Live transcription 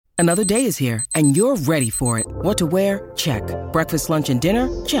Another day is here, and you're ready for it. What to wear? Check. Breakfast, lunch, and dinner?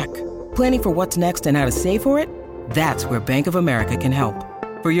 Check. Planning for what's next and how to save for it? That's where Bank of America can help.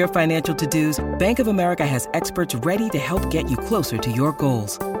 For your financial to-dos, Bank of America has experts ready to help get you closer to your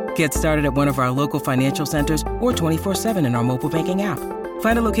goals. Get started at one of our local financial centers or 24/7 in our mobile banking app.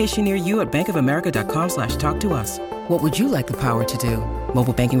 Find a location near you at bankofamerica.com/talktous. What would you like the power to do?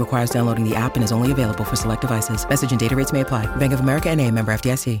 Mobile banking requires downloading the app and is only available for select devices. Message and data rates may apply. Bank of America N.A., member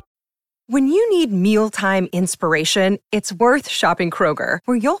FDIC. When you need mealtime inspiration, it's worth shopping Kroger,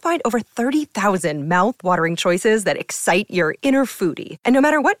 where you'll find over 30,000 mouth-watering choices that excite your inner foodie. And no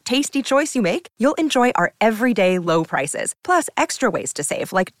matter what tasty choice you make, you'll enjoy our everyday low prices, plus extra ways to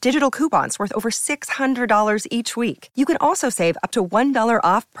save, like digital coupons worth over $600 each week. You can also save up to $1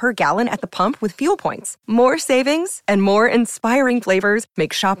 off per gallon at the pump with fuel points. More savings and more inspiring flavors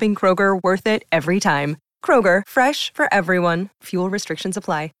make shopping Kroger worth it every time. Kroger, fresh for everyone. Fuel restrictions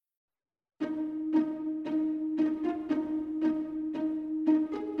apply.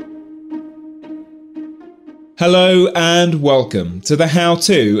 Hello and welcome to the How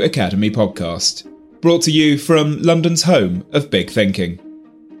To Academy podcast, brought to you from London's home of big thinking.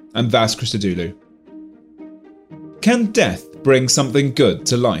 I'm Vas Christodoulou. Can death bring something good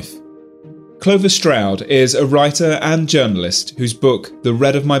to life? Clover Stroud is a writer and journalist whose book, The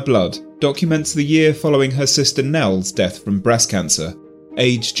Red of My Blood, documents the year following her sister Nell's death from breast cancer,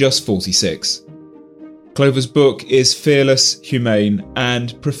 aged just 46. Clover's book is fearless, humane,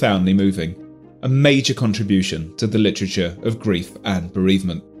 and profoundly moving. A major contribution to the literature of grief and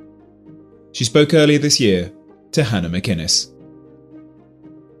bereavement. She spoke earlier this year to Hannah McInnes.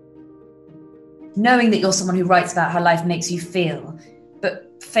 Knowing that you're someone who writes about how life makes you feel,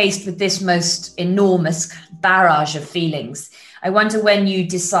 but faced with this most enormous barrage of feelings, I wonder when you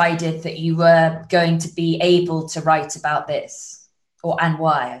decided that you were going to be able to write about this, and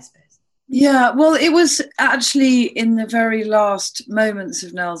why, I suppose. Yeah, well, it was actually in the very last moments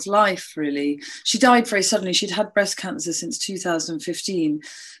of Nell's life, really. She died very suddenly. She'd had breast cancer since 2015,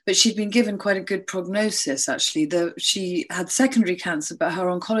 but she'd been given quite a good prognosis, actually. She had secondary cancer, but her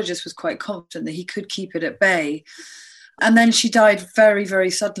oncologist was quite confident that he could keep it at bay. And then she died very,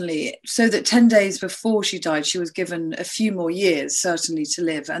 very suddenly, so that 10 days before she died, she was given a few more years, certainly, to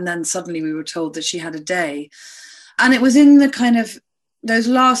live. And then suddenly we were told that she had a day. And it was in the kind of those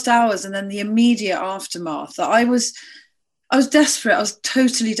last hours and then the immediate aftermath that I was desperate. I was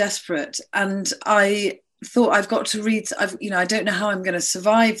totally desperate. And I thought, I've got to read, I don't know how I'm going to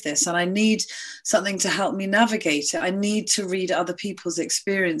survive this. And I need something to help me navigate it. I need to read other people's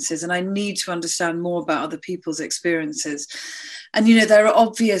experiences, and I need to understand more about other people's experiences. And, there are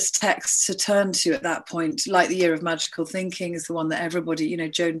obvious texts to turn to at that point, like The Year of Magical Thinking is the one that everybody,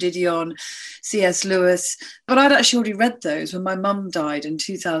 Joan Didion, C.S. Lewis. But I'd actually already read those when my mum died in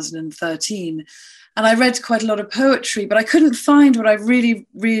 2013. And I read quite a lot of poetry, but I couldn't find what I really,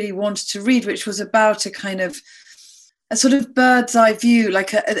 really wanted to read, which was about a sort of bird's eye view,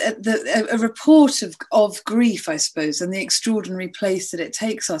 like a report of grief, I suppose, and the extraordinary place that it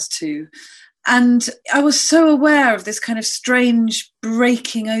takes us to. And I was so aware of this kind of strange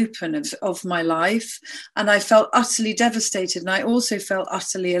breaking open of my life. And I felt utterly devastated. And I also felt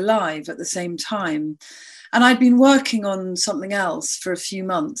utterly alive at the same time. And I'd been working on something else for a few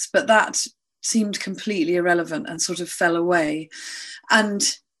months, but that seemed completely irrelevant and sort of fell away. And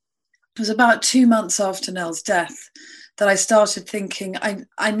it was about 2 months after Nell's death that I started thinking,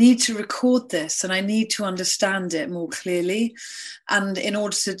 I need to record this and I need to understand it more clearly. And in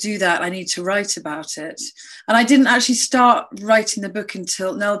order to do that, I need to write about it. And I didn't actually start writing the book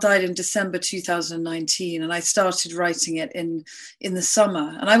until Nell died in December 2019. And I started writing it in the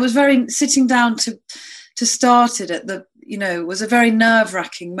summer. And I was sitting down to start it it was a very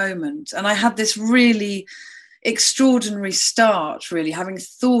nerve-wracking moment. And I had this really extraordinary start, really, having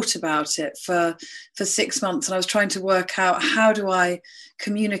thought about it for 6 months. And I was trying to work out, how do I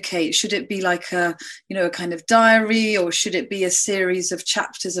communicate? Should it be like a kind of diary, or should it be a series of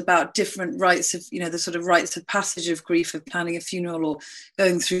chapters about different rites of, the sort of rites of passage of grief, of planning a funeral or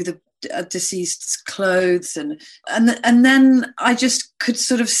going through the deceased's clothes, and then I just could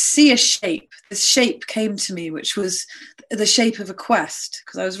sort of see a shape. This shape came to me, which was the shape of a quest,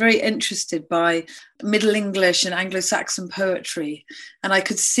 because I was very interested by Middle English and Anglo-Saxon poetry, and I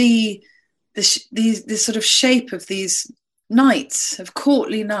could see this sort of shape of these knights, of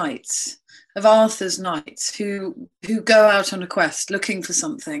courtly knights, of Arthur's knights who go out on a quest looking for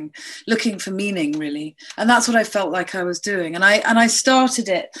something, looking for meaning, really. And that's what I felt like I was doing. And I started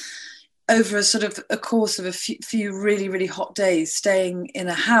it over a course of a few really, really hot days, staying in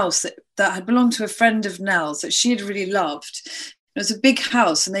a house that had belonged to a friend of Nell's that she had really loved It was a big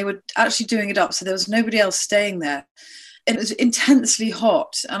house and they were actually doing it up. So there was nobody else staying there. And it was intensely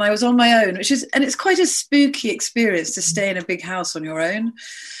hot and I was on my own, and it's quite a spooky experience to stay in a big house on your own.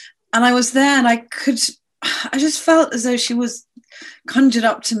 And I was there and I just felt as though she was conjured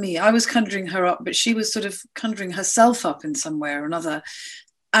up to me. I was conjuring her up, but she was sort of conjuring herself up in some way or another.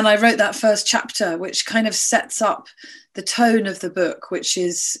 And I wrote that first chapter, which kind of sets up the tone of the book, which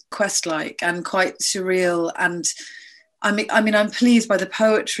is quest-like and quite surreal. And I mean, I'm pleased by the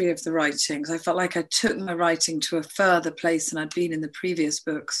poetry of the writing, because I felt like I took my writing to a further place than I'd been in the previous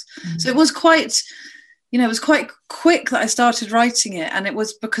books. Mm-hmm. So it was quite, it was quite quick that I started writing it. And it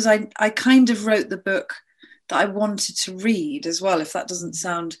was because I kind of wrote the book that I wanted to read as well, if that doesn't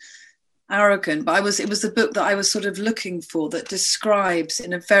sound arrogant, but it was the book that I was sort of looking for, that describes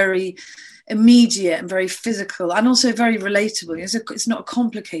in a very immediate and very physical and also very relatable, it's not a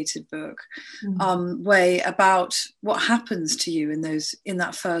complicated book, way about what happens to you in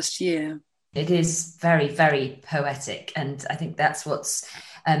that first year. It is very, very poetic, and I think that's what's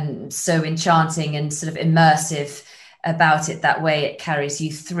so enchanting and sort of immersive about it, that way it carries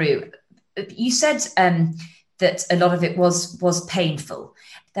you through. You said that a lot of it was painful.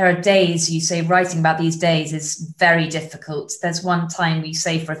 There are days, you say, writing about these days is very difficult. There's one time you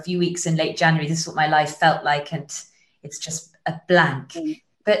say, for a few weeks in late January, this is what my life felt like, and it's just a blank.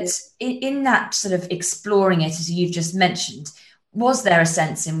 But in that sort of exploring it, as you've just mentioned, was there a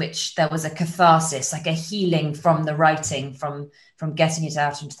sense in which there was a catharsis, like a healing from the writing, from getting it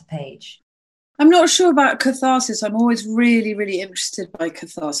out onto the page? I'm not sure about catharsis. I'm always really, really interested by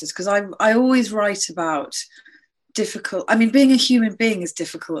catharsis, because I always write about difficult. I mean, being a human being is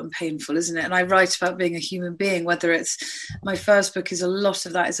difficult and painful, isn't it? And I write about being a human being, whether it's my first book is a lot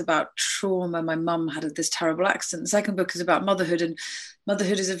of that is about trauma. My mum had this terrible accident. The second book is about motherhood, and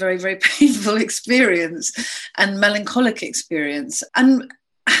motherhood is a very, very painful experience and melancholic experience. And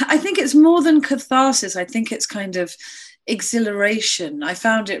I think it's more than catharsis. I think it's kind of exhilaration. I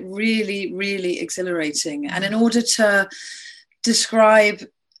found it really, really exhilarating. And in order to describe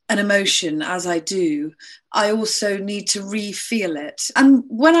an emotion as I do, I also need to re-feel it. And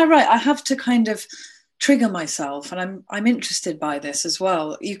when I write, I have to kind of trigger myself, and I'm interested by this as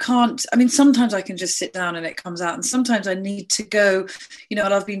well. You can't, I mean, sometimes I can just sit down and it comes out, and sometimes I need to go,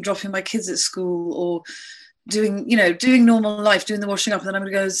 I've been dropping my kids at school or doing normal life, doing the washing up, and then I'm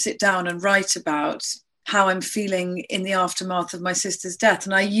going to go sit down and write about how I'm feeling in the aftermath of my sister's death.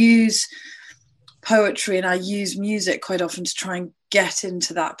 And I use poetry and I use music quite often to try and get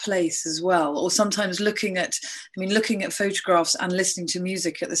into that place as well. Or sometimes looking at photographs and listening to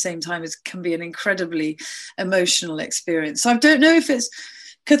music at the same time can be an incredibly emotional experience. So I don't know if it's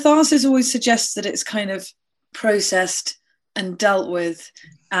catharsis. Always suggests that it's kind of processed and dealt with,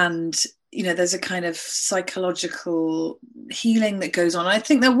 and there's a kind of psychological healing that goes on. I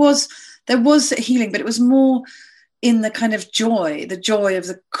think there was healing, but it was more in the kind of the joy of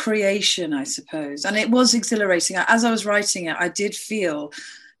the creation, I suppose. And it was exhilarating. As I was writing it, I did feel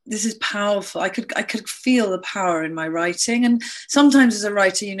this is powerful. I could feel the power in my writing. And sometimes as a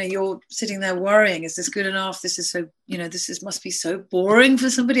writer, you're sitting there worrying, is this good enough? This is so, must be so boring for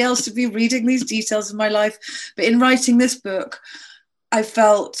somebody else to be reading these details of my life. But in writing this book, I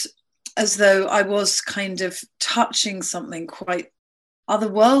felt as though I was kind of touching something quite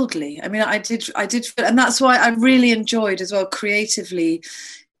otherworldly. I mean, I did, and that's why I really enjoyed as well creatively,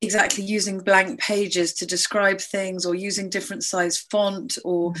 exactly using blank pages to describe things, or using different size font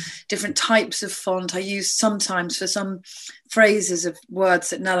or different types of font. I use sometimes for some phrases of words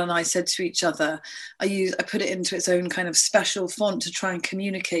that Nell and I said to each other, I put it into its own kind of special font to try and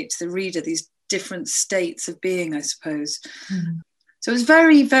communicate to the reader these different states of being, I suppose. Mm-hmm. So it was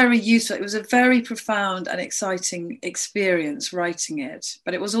very, very useful. It was a very profound and exciting experience writing it,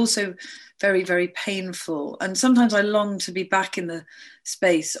 but it was also very, very painful. And sometimes I longed to be back in the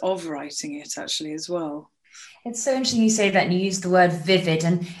space of writing it actually as well. It's so interesting you say that, and you use the word vivid,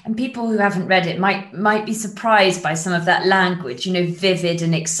 and people who haven't read it might be surprised by some of that language, vivid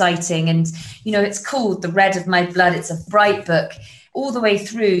and exciting. And, it's called The Red of My Blood. It's a bright book. All the way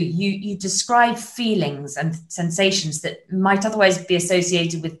through, you describe feelings and sensations that might otherwise be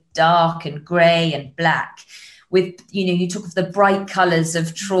associated with dark and grey and black. With, you talk of the bright colours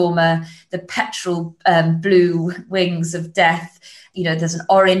of trauma, the petrol blue wings of death. There's an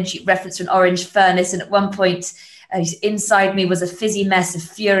orange, reference to an orange furnace. And at one point, inside me was a fizzy mess of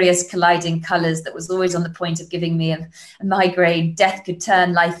furious colliding colours that was always on the point of giving me a migraine. Death could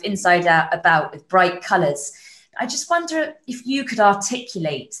turn life inside out about with bright colours. I just wonder if you could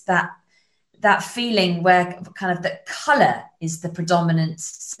articulate that feeling where kind of the colour is the predominant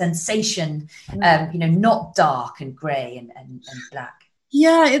sensation, not dark and grey and black.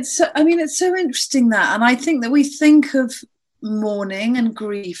 Yeah, it's so interesting that. And I think that we think of mourning and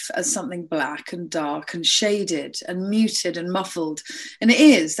grief as something black and dark and shaded and muted and muffled. And it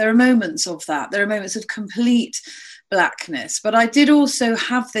is. There are moments of that. There are moments of complete blackness. But I did also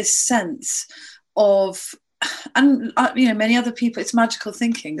have this sense of, and many other people, it's magical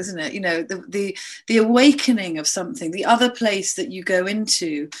thinking, isn't it? The awakening of something, the other place that you go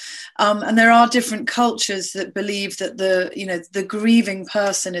into, and there are different cultures that believe that the grieving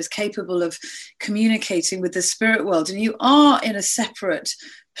person is capable of communicating with the spirit world, and you are in a separate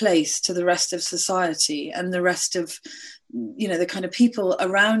place to the rest of society and the rest of the kind of people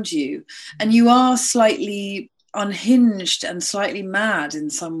around you, and you are slightly unhinged and slightly mad in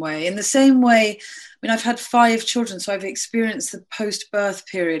some way. In the same way, I've had 5 children, so I've experienced the post-birth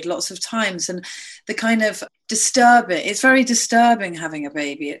period lots of times, and the kind of it's very disturbing having a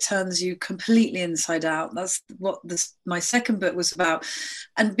baby. It turns you completely inside out. That's what my second book was about.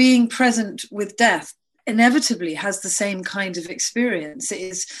 And being present with death inevitably has the same kind of experience. It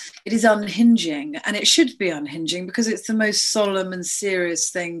is unhinging, and it should be unhinging because it's the most solemn and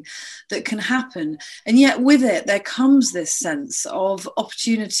serious thing that can happen. And yet with it, there comes this sense of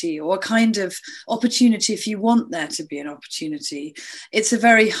opportunity, or a kind of opportunity if you want there to be an opportunity. It's a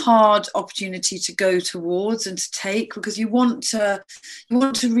very hard opportunity to go towards and to take, because you want to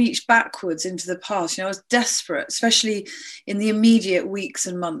reach backwards into the past. I was desperate, especially in the immediate weeks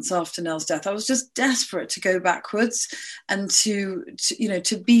and months after Nell's death. I was just desperate to go backwards and to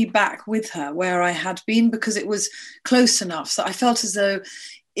be back with her where I had been, because it was close enough. So I felt as though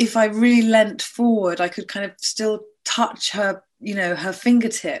if I really leant forward, I could kind of still touch her, her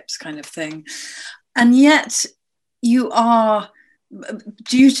fingertips kind of thing. And yet you are,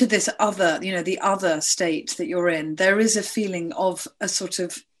 due to this other, the other state that you're in, there is a feeling of a sort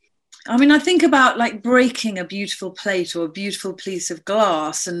of, I think about like breaking a beautiful plate or a beautiful piece of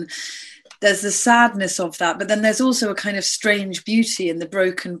glass, and there's the sadness of that, but then there's also a kind of strange beauty in the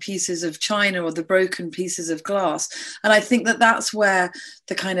broken pieces of china or the broken pieces of glass. And I think that that's where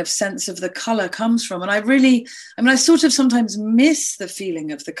the kind of sense of the colour comes from. And I sort of sometimes miss the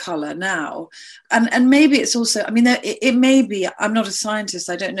feeling of the colour now. And maybe it's also, it may be, I'm not a scientist,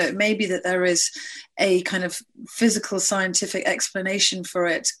 I don't know, it may be that there is a kind of physical scientific explanation for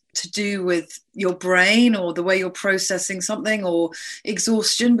it, to do with your brain or the way you're processing something, or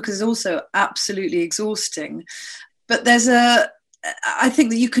exhaustion, because it's also absolutely exhausting. But I think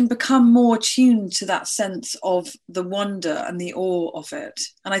that you can become more tuned to that sense of the wonder and the awe of it.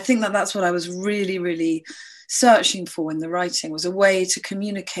 And I think that that's what I was really, really searching for in the writing, was a way to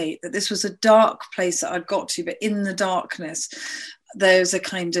communicate that this was a dark place that I'd got to, but in the darkness, there's a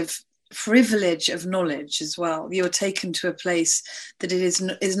kind of privilege of knowledge as well. You're taken to a place that it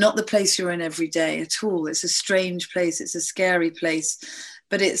is not the place you're in every day at all. It's a strange place, it's a scary place,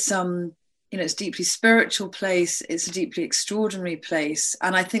 but it's it's a deeply spiritual place, it's a deeply extraordinary place.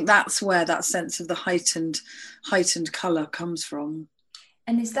 And I think that's where that sense of the heightened colour comes from.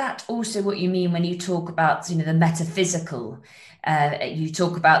 And is that also what you mean when you talk about the metaphysical? You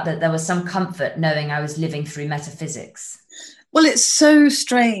talk about that there was some comfort knowing I was living through metaphysics. Well, it's so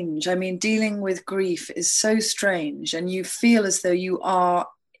strange. Dealing with grief is so strange, and you feel as though you are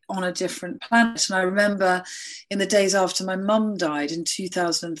on a different planet. And I remember in the days after my mum died in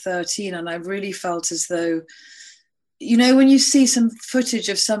 2013, and I really felt as though, when you see some footage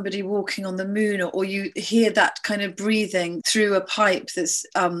of somebody walking on the moon, or you hear that kind of breathing through a pipe that's,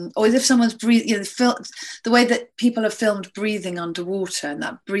 or as if someone's breathing, the way that people have filmed breathing underwater, and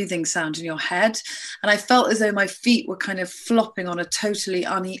that breathing sound in your head. And I felt as though my feet were kind of flopping on a totally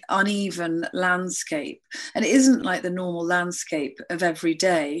uneven landscape. And it isn't like the normal landscape of every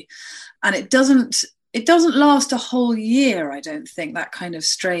day. And it doesn't last a whole year, I don't think, that kind of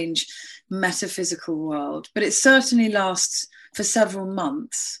strange metaphysical world, but it certainly lasts for several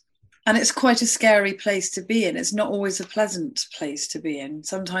months. And it's quite a scary place to be in. It's not always a pleasant place to be in.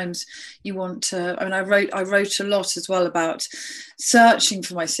 Sometimes you want to, I wrote a lot as well about searching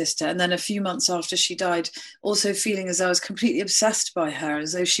for my sister. And then a few months after she died, also feeling as though I was completely obsessed by her,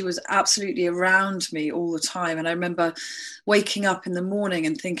 as though she was absolutely around me all the time. And I remember waking up in the morning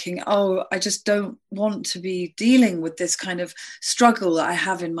and thinking, oh, I just don't want to be dealing with this kind of struggle that I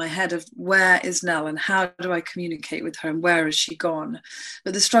have in my head of where is Nell and how do I communicate with her and where has she gone?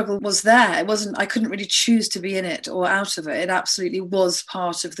 But the struggle was there. I couldn't really choose to be in it or out of it. It absolutely was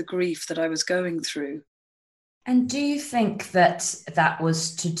part of the grief that I was going through. And do you think that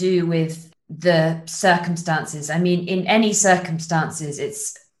was to do with the circumstances? In any circumstances,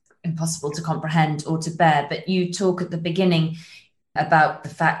 it's impossible to comprehend or to bear. But you talk at the beginning about the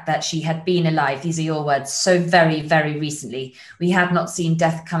fact that she had been alive, these are your words, so very, very recently. We had not seen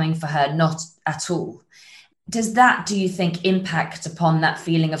death coming for her, not at all. Does that, do you think, impact upon that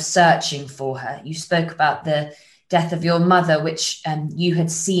feeling of searching for her? You spoke about the death of your mother, which you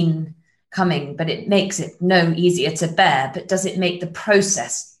had seen coming, but it makes it no easier to bear. But does it make the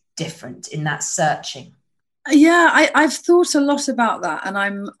process different in that searching? Yeah, I've thought a lot about that, and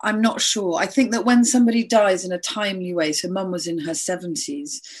I'm not sure. I think that when somebody dies in a timely way, so Mum was in her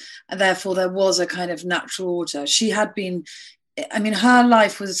 70s, and therefore there was a kind of natural order. She had been, I mean, her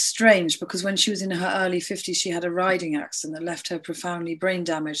life was strange because when she was in her early 50s, she had a riding accident that left her profoundly brain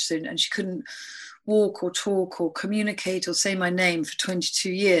damaged, and she couldn't walk or talk or communicate or say my name for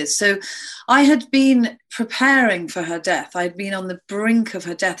 22 years. So I had been preparing for her death. I'd been on the brink of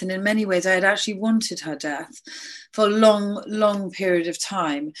her death. And in many ways, I had actually wanted her death for a long, long period of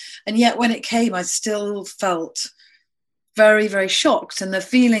time. And yet when it came, I still felt very, very shocked. And the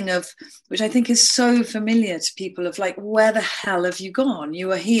feeling of, which I think is so familiar to people, of like, where the hell have you gone? You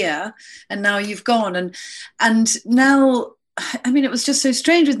were here and now you've gone. And Nell, I mean, it was just so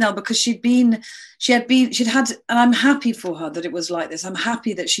strange with Nell because she'd had, and I'm happy for her that it was like this. I'm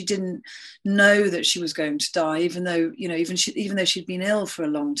happy that she didn't know that she was going to die, even though, you know, even though she'd been ill for a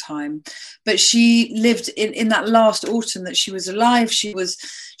long time. But she lived in that last autumn that she was alive. She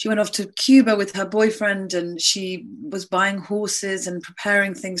went off to Cuba with her boyfriend, and she was buying horses and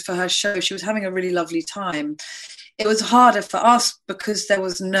preparing things for her show. She was having a really lovely time. It was harder for us because there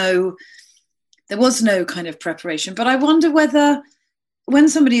was no kind of preparation. But I wonder whether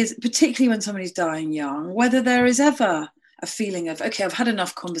particularly when somebody's dying young, whether there is ever a feeling of, okay, I've had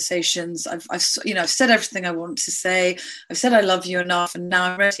enough conversations. I've said everything I want to say. I've said I love you enough, and now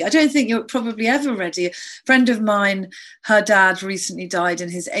I'm ready. I don't think you're probably ever ready. A friend of mine, her dad recently died in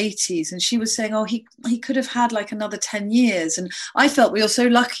his 80s, and she was saying, oh, he could have had like another 10 years. And I felt we were so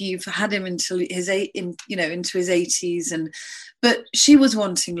lucky you've had him into his 80s. But she was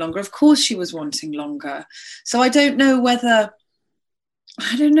wanting longer. Of course she was wanting longer. So I don't know if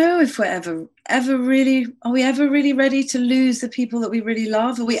we're are we ever really ready to lose the people that we really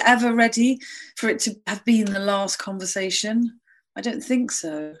love? Are we ever ready for it to have been the last conversation? I don't think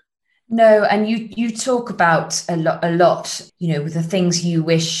so. No, and you talk about a lot, you know, with the things you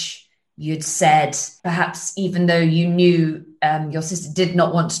wish you'd said, perhaps even though you knew your sister did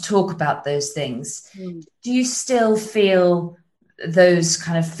not want to talk about those things. Do you still feel those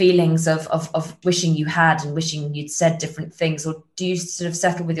kind of feelings of wishing you had and wishing you'd said different things? Or do you sort of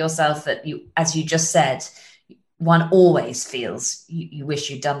settle with yourself that you, as you just said, one always feels you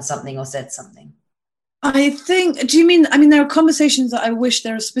wish you'd done something or said something? I mean, there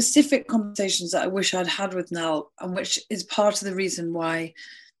are specific conversations that I wish I'd had with Nell, and which is part of the reason why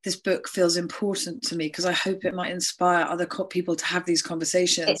this book feels important to me, because I hope it might inspire other people to have these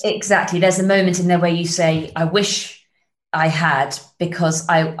conversations. Exactly. There's a moment in there where you say, I wish I had, because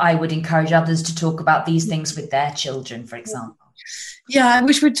I would encourage others to talk about these things with their children, for example. Yeah, I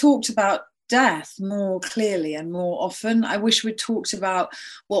wish we'd talked about death more clearly and more often. I wish we'd talked about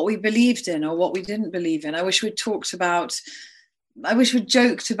what we believed in or what we didn't believe in. I wish we'd joked about,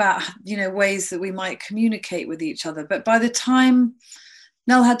 you know, ways that we might communicate with each other. But by the time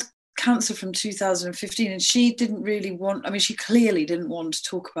Nell had cancer from 2015, and she clearly didn't want to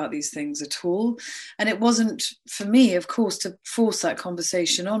talk about these things at all. And it wasn't for me, of course, to force that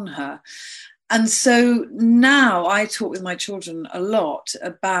conversation on her. And so now I talk with my children a lot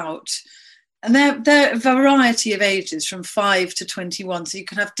about, and they're a variety of ages from 5 to 21. So you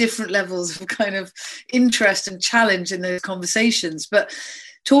can have different levels of kind of interest and challenge in those conversations. But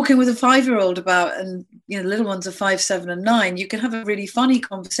talking with a 5-year-old about, and you know, the little ones are 5, 7, and 9, you can have a really funny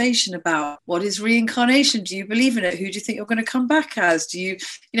conversation about what is reincarnation. Do you believe in it? Who do you think you're going to come back as?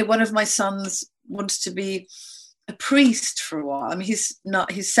 One of my sons wants to be a priest for a while. I mean, he's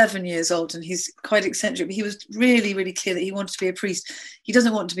 7 years old and he's quite eccentric, but he was really, really clear that he wanted to be a priest. He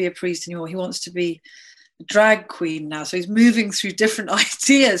doesn't want to be a priest anymore. He wants to be a drag queen now. So he's moving through different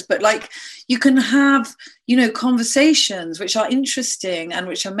ideas, but like, you can have, you know, conversations which are interesting and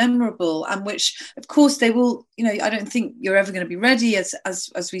which are memorable, and which, of course, they will, you know, I don't think you're ever going to be ready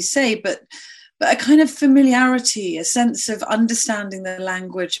as we say, but a kind of familiarity, a sense of understanding the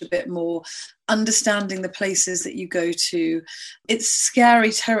language a bit more, understanding the places that you go to. It's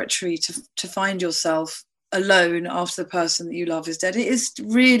scary territory to find yourself alone after the person that you love is dead. It is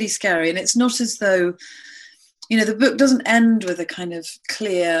really scary. And it's not as though, you know, the book doesn't end with a kind of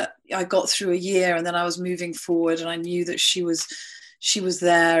clear, I got through a year and then I was moving forward and I knew that she was she was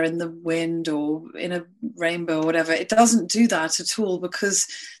there in the wind or in a rainbow or whatever. It doesn't do that at all, because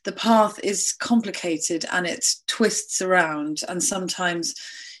the path is complicated and it twists around. And sometimes,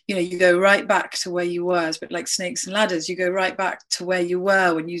 you know, you go right back to where you were. It's a bit like snakes and ladders. You go right back to where you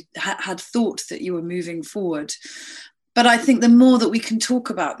were when you had thought that you were moving forward. But I think the more that we can talk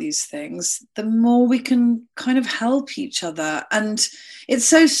about these things, the more we can kind of help each other. And it's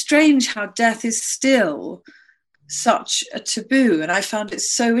so strange how death is still such a taboo. And I found it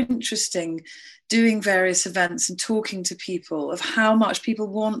so interesting doing various events and talking to people of how much people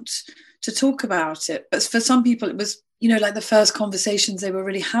want to talk about it. But for some people, it was, you know, like the first conversations they were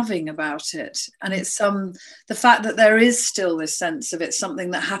really having about it. And it's the fact that there is still this sense of it's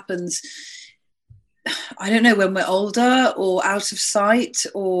something that happens, I don't know, when we're older or out of sight,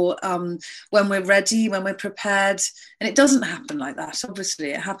 or when we're ready, when we're prepared. And it doesn't happen like that. Obviously,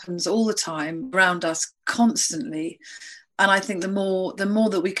 it happens all the time around us constantly. And I think the more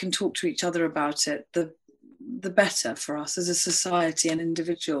that we can talk to each other about it, the better for us as a society and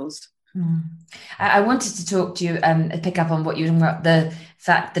individuals. I wanted to talk to you and pick up on what you were talking about, the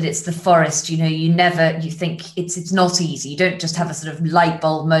fact that it's the forest. You know, you think it's not easy. You don't just have a sort of light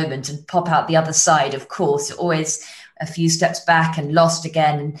bulb moment and pop out the other side. Of course, you're always a few steps back and lost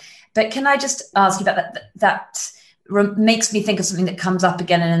again. But can I just ask you about that? That makes me think of something that comes up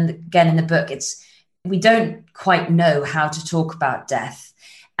again and again in the book. It's we don't quite know how to talk about death.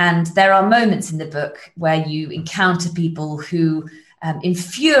 And there are moments in the book where you encounter people who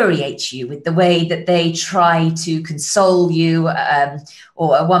infuriate you with the way that they try to console you,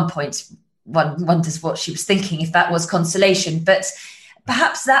 or at one point one wonders what she was thinking, if that was consolation. But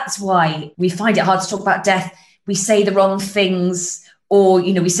perhaps that's why we find it hard to talk about death. We say the wrong things, or,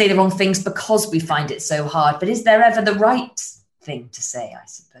 you know, we say the wrong things because we find it so hard. But is there ever the right thing to say, I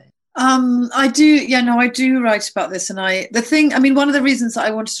suppose? I do write about this. And one of the reasons that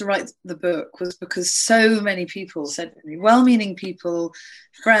I wanted to write the book was because so many people said to me, well-meaning people,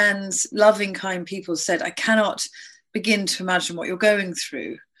 friends, loving, kind people said, I cannot begin to imagine what you're going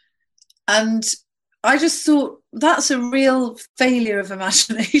through. And I just thought that's a real failure of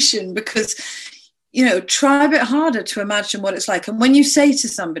imagination, because, you know, try a bit harder to imagine what it's like. And when you say to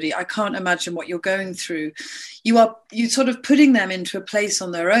somebody, I can't imagine what you're going through, you're sort of putting them into a place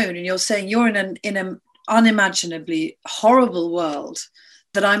on their own, and you're saying you're in an unimaginably horrible world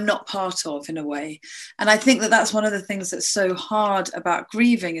that I'm not part of, in a way. And I think that that's one of the things that's so hard about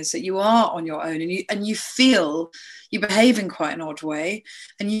grieving, is that you are on your own, and you feel you behave in quite an odd way,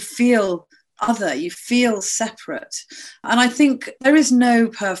 and you feel other, you feel separate. And I think there is no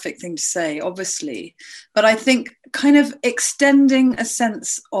perfect thing to say, obviously, but I think kind of extending a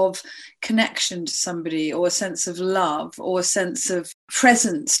sense of connection to somebody, or a sense of love, or a sense of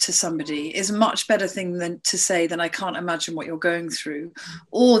presence to somebody is a much better thing than to say than I can't imagine what you're going through.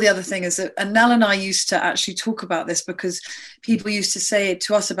 Or the other thing is that, and Nell and I used to actually talk about this, because people used to say it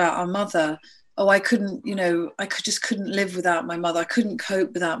to us about our mother. Oh, I couldn't live without my mother. I couldn't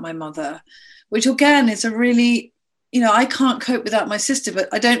cope without my mother, which again is a really, you know, I can't cope without my sister, but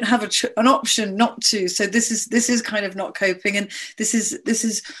I don't have an option not to. So this is kind of not coping, and this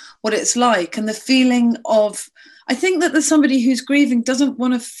is what it's like. And the feeling of, I think that there's somebody who's grieving doesn't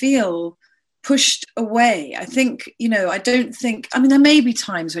want to feel pushed away. I think, you know, there may be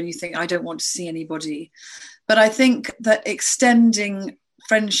times when you think, I don't want to see anybody, but I think that extending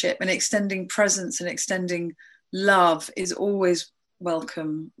friendship and extending presence and extending love is always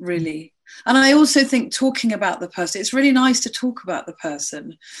welcome, really. And I also think talking about the person, it's really nice to talk about the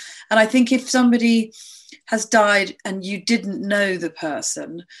person. And I think if somebody has died and you didn't know the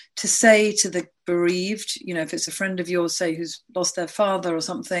person, to say to the bereaved, you know, if it's a friend of yours, say, who's lost their father or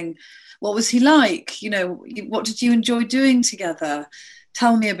something, what was he like? You know, what did you enjoy doing together?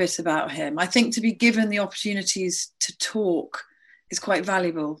 Tell me a bit about him. I think to be given the opportunities to talk is quite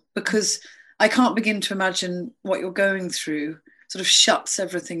valuable, because I can't begin to imagine what you're going through. Sort of shuts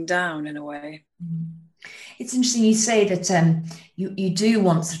everything down in a way. It's interesting you say that you do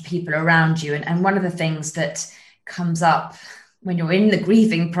want sort of people around you. And one of the things that comes up when you're in the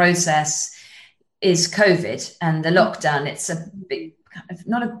grieving process is COVID and the lockdown. It's a big,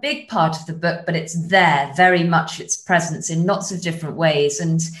 not a big part of the book, but it's there, very much its presence in lots of different ways.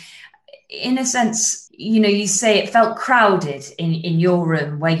 And in a sense, you know, you say it felt crowded in your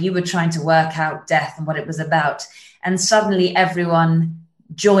room where you were trying to work out death and what it was about. And suddenly everyone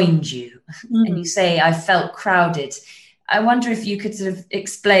joined you. Mm-hmm. And you say, I felt crowded. I wonder if you could sort of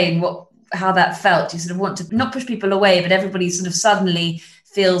explain how that felt. You sort of want to not push people away, but everybody sort of suddenly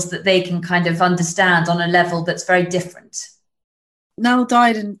feels that they can kind of understand on a level that's very different. Nell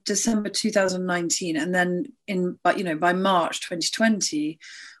died in December 2019, and then by March 2020,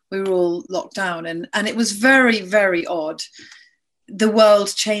 we were all locked down, and it was very, very odd. The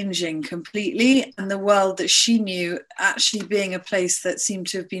world changing completely, and the world that she knew actually being a place that seemed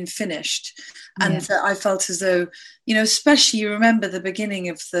to have been finished. And I felt as though, especially you remember the beginning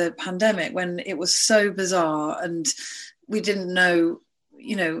of the pandemic when it was so bizarre and we didn't know,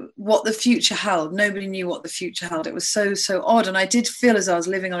 what the future held. Nobody knew what the future held. It was so, so odd. And I did feel as I was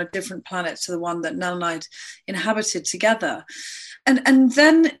living on a different planet to the one that Nell and I inhabited together. And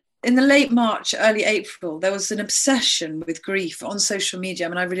then in the late March, early April, there was an obsession with grief on social media. I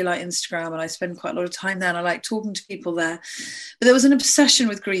mean, I really like Instagram and I spend quite a lot of time there and I like talking to people there. But there was an obsession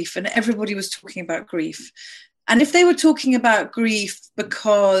with grief and everybody was talking about grief. And if they were talking about grief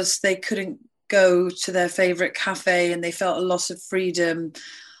because they couldn't go to their favorite cafe and they felt a loss of freedom,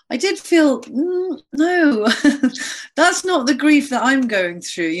 I did feel, no, that's not the grief that I'm going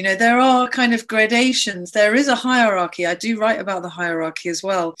through. There are kind of gradations. There is a hierarchy. I do write about the hierarchy as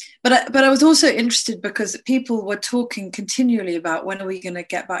well. But I was also interested because people were talking continually about when are we going to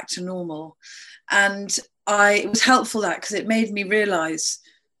get back to normal. And it was helpful because it made me realize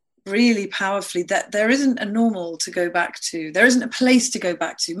really powerfully that there isn't a normal to go back to. There isn't a place to go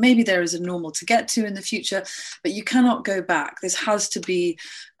back to. Maybe there is a normal to get to in the future, but you cannot go back. This has to be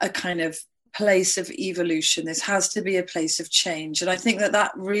a kind of place of evolution. This has to be a place of change. And I think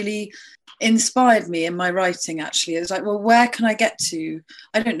that really inspired me in my writing, actually. It was like, well, where can I get to?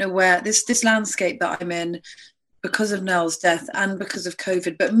 I don't know where. This landscape that I'm in, because of Nell's death and because of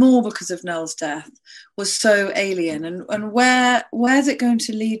COVID, but more because of Nell's death, was so alien. And where's it going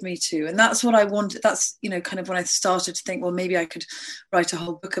to lead me to? And that's what I wanted. That's, kind of when I started to think, well, maybe I could write a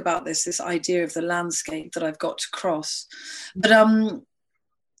whole book about this idea of the landscape that I've got to cross. But and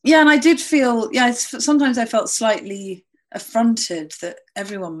I did feel, sometimes I felt slightly affronted that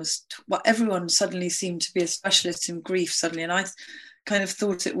everyone suddenly seemed to be a specialist in grief suddenly. And I kind of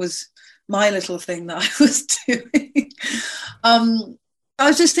thought it was my little thing that I was doing. I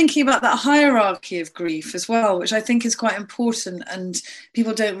was just thinking about that hierarchy of grief as well, which I think is quite important and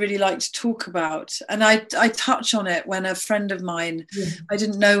people don't really like to talk about. And I touch on it when a friend of mine, I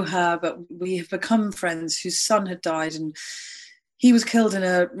didn't know her, but we have become friends, whose son had died, and he was killed in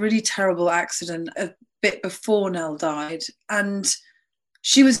a really terrible accident a bit before Nell died. And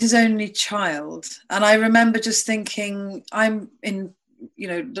she was his only child. And I remember just thinking,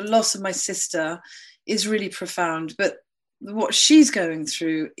 the loss of my sister is really profound, but what she's going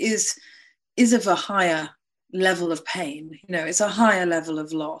through is of a higher level of pain. It's a higher level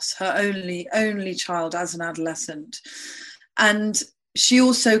of loss, her only child as an adolescent. And she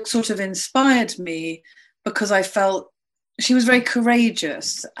also sort of inspired me because I felt she was very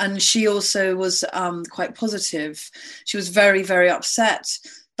courageous, and she also was quite positive. She was very, very upset,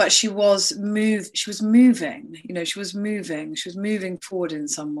 but she was moving, she was moving forward in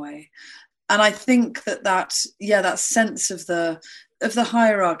some way. And I think that sense of the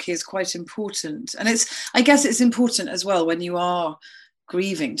hierarchy is quite important. And I guess it's important as well when you are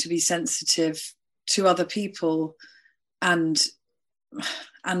grieving to be sensitive to other people and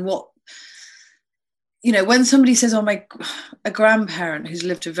what, when somebody says, oh, a grandparent who's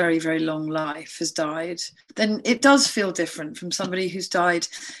lived a very, very long life has died, then it does feel different from somebody who's died.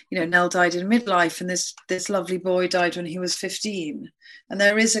 Nell died in midlife, and this lovely boy died when he was 15. And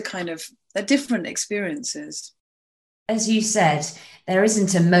there is they're different experiences. As you said, there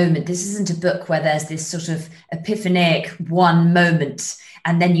isn't a moment. This isn't a book where there's this sort of epiphanic one moment,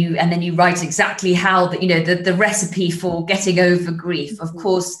 and then you write exactly how the recipe for getting over grief. Of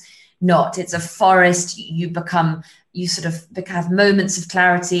course not. It's a forest. You sort of have moments of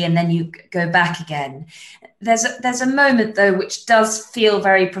clarity, and then you go back again. There's a moment though which does feel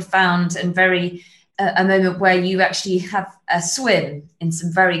very profound and very a moment where you actually have a swim in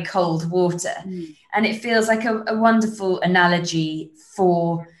some very cold water. And it feels like a wonderful analogy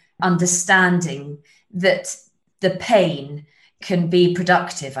for understanding that the pain can be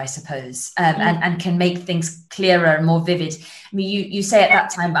productive, I suppose, and can make things clearer and more vivid. I mean, you say at that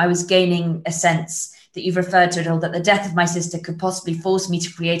time, I was gaining a sense that you've referred to it all, that the death of my sister could possibly force me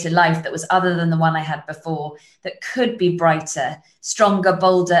to create a life that was other than the one I had before, that could be brighter, stronger,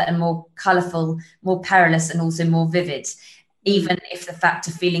 bolder, and more colourful, more perilous, and also more vivid, even if the fact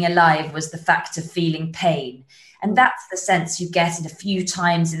of feeling alive was the fact of feeling pain. And that's the sense you get in a few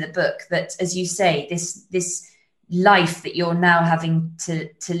times in the book, that, as you say, this life that you're now having to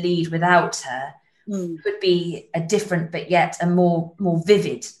lead without her could be a different, but yet a more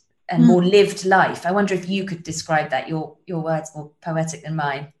vivid and more lived life. I wonder if you could describe that, your words more poetic than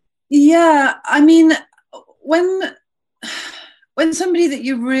mine. Yeah, I mean, when when somebody that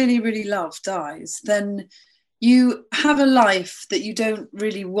you really, really love dies, then you have a life that you don't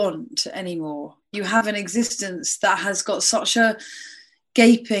really want anymore. You have an existence that has got such a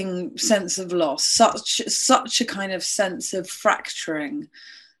gaping sense of loss, such a kind of sense of fracturing,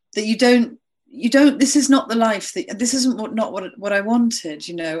 that you don't, this is not the life that, this isn't what I wanted,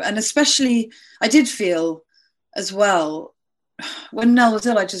 you know. And especially I did feel as well when Nell was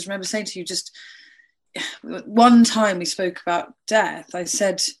ill, I just remember saying to you, just one time we spoke about death, I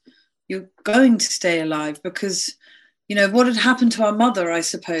said, you're going to stay alive because, you know, what had happened to our mother, I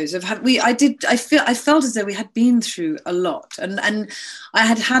suppose. I felt as though we had been through a lot. And I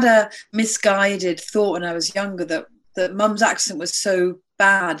had a misguided thought when I was younger that mum's accent was so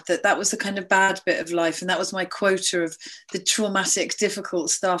bad, that was the kind of bad bit of life. And that was my quota of the traumatic, difficult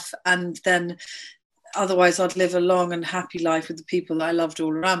stuff. And then otherwise I'd live a long and happy life with the people that I loved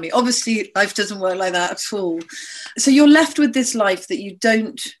all around me. Obviously, life doesn't work like that at all. So you're left with this life that you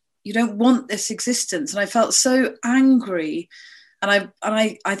don't want this existence. And I felt so angry. And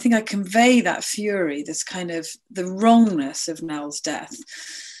I think I convey that fury, this kind of the wrongness of Nell's death.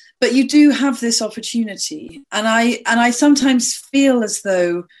 But you do have this opportunity. And I sometimes feel as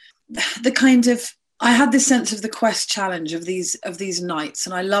though the kind of, I had this sense of the quest challenge of these nights.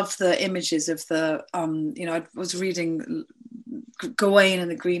 And I love the images of the, you know, I was reading Gawain and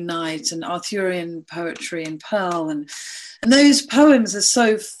the Green Knight and Arthurian poetry and Pearl, and those poems are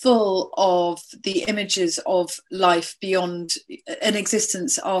so full of the images of life beyond an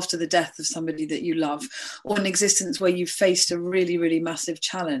existence after the death of somebody that you love, or an existence where you faced a really, really massive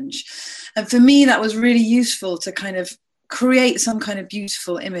challenge. And for me, that was really useful to kind of create some kind of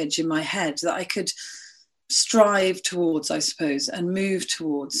beautiful image in my head that I could strive towards, I suppose, and move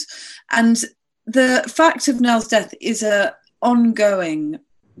towards. And the fact of Nell's death is a ongoing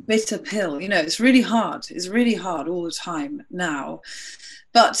bitter pill. You know, it's really hard all the time now,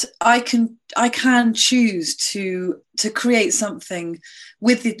 but I can choose to create something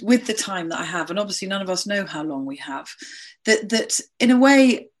with the time that I have, and obviously none of us know how long we have, that in a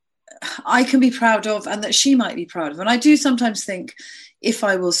way I can be proud of, and that she might be proud of. And I do sometimes think if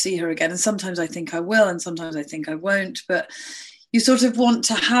I will see her again, and sometimes I think I will, and sometimes I think I won't, but you sort of want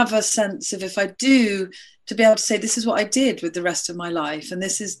to have a sense of, if I do, to be able to say, this is what I did with the rest of my life, and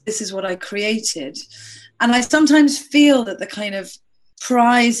this is what I created. And I sometimes feel that the kind of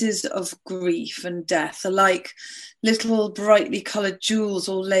prizes of grief and death are like little brightly coloured jewels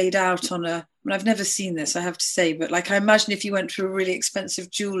all laid out on a, I mean, I've never seen this, I have to say, but like I imagine if you went to a really expensive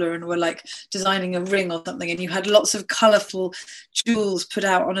jeweler and were like designing a ring or something, and you had lots of colourful jewels put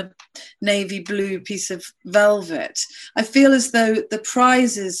out on a navy blue piece of velvet. I feel as though the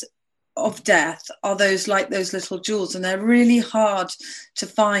prizes of death are those little jewels, and they're really hard to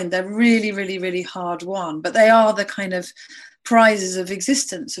find. They're really, really, really hard won, but they are the kind of prizes of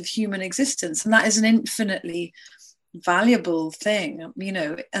existence, of human existence, and that is an infinitely valuable thing, you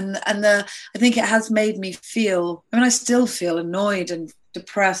know. And I think it has made me feel, I mean, I still feel annoyed and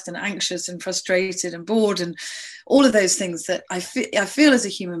depressed and anxious and frustrated and bored and all of those things that I feel as a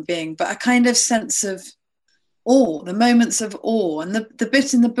human being, but a kind of sense of awe, the moments of awe. And the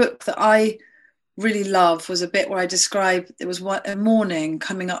bit in the book that I really love was a bit where I describe, it was a morning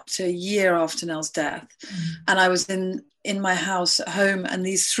coming up to a year after Nell's death, and I was in my house at home, and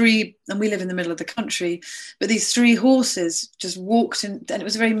and we live in the middle of the country, but these three horses just walked in, and it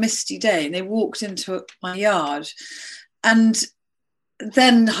was a very misty day, and they walked into my yard. And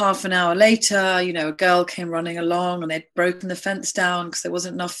then half an hour later, you know, a girl came running along, and they'd broken the fence down because there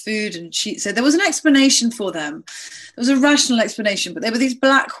wasn't enough food. And she said there was an explanation for them. There was a rational explanation, but they were these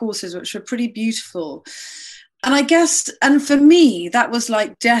black horses, which were pretty beautiful. And I guess, and for me, that was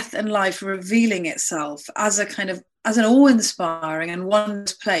like death and life revealing itself as a kind of, as an awe-inspiring and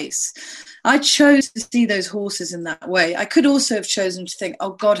wondrous place. I chose to see those horses in that way. I could also have chosen to think,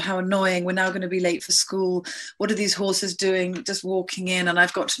 oh God, how annoying, we're now going to be late for school. What are these horses doing just walking in? And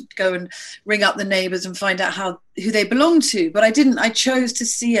I've got to go and ring up the neighbours and find out who they belong to. But I didn't. I chose to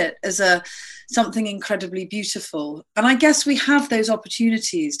see it as something incredibly beautiful. And I guess we have those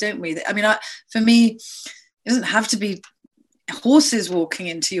opportunities, don't we? I mean, for me, it doesn't have to be horses walking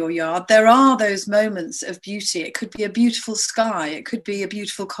into your yard. There are those moments of beauty. It could be a beautiful sky. It could be a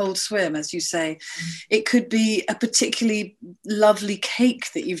beautiful cold swim, as you say. It could be a particularly lovely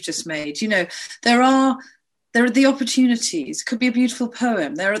cake that you've just made. You know, there are the opportunities. It could be a beautiful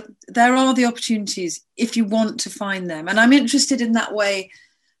poem. There are the opportunities if you want to find them. And I'm interested in that way,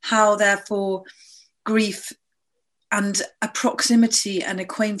 how therefore grief and a proximity and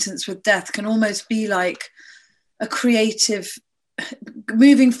acquaintance with death can almost be like a creative,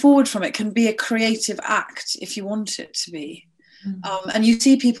 moving forward from it can be a creative act if you want it to be. And you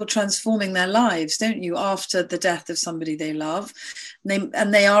see people transforming their lives, don't you, after the death of somebody they love.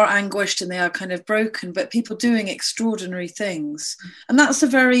 And they are anguished and they are kind of broken, but people doing extraordinary things. And that's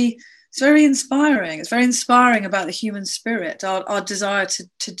it's very inspiring. It's very inspiring about the human spirit, our desire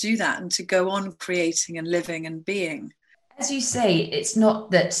to do that and to go on creating and living and being. As you say, it's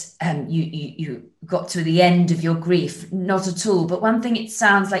not that you got to the end of your grief, not at all. But one thing it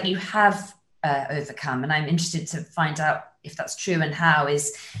sounds like you have overcome, and I'm interested to find out if that's true and how,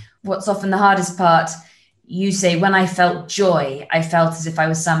 is what's often the hardest part. You say, when I felt joy, I felt as if I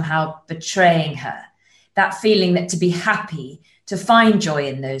was somehow betraying her. That feeling that to be happy, to find joy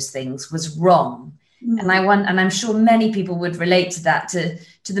in those things was wrong. And I'm sure many people would relate to that, to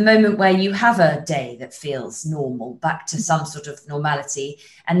the moment where you have a day that feels normal, back to some sort of normality,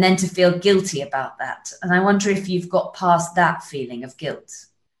 and then to feel guilty about that. And I wonder if you've got past that feeling of guilt.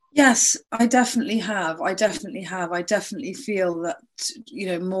 Yes, I definitely have. I definitely feel that,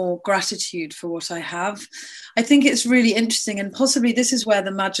 more gratitude for what I have. I think it's really interesting, and possibly this is where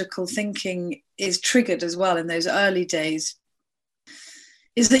the magical thinking is triggered as well in those early days,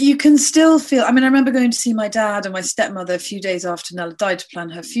 is that you can still feel, I remember going to see my dad and my stepmother a few days after Nella died to plan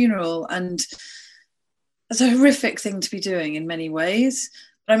her funeral, and it's a horrific thing to be doing in many ways.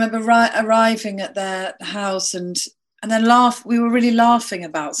 But I remember arriving at their house and then we were really laughing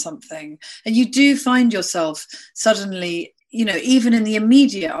about something. And you do find yourself suddenly, even in the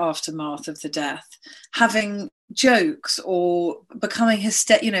immediate aftermath of the death, having jokes or becoming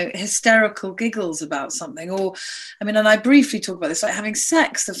hysterical giggles about something. Or and I briefly talk about this, like having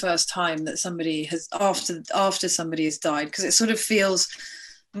sex the first time that somebody has after somebody has died, because it sort of feels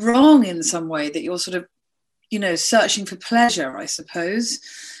wrong in some way that you're sort of searching for pleasure, I suppose.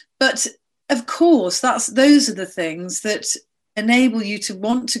 But of course those are the things that enable you to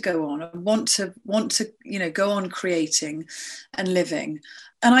want to go on and want to go on creating and living.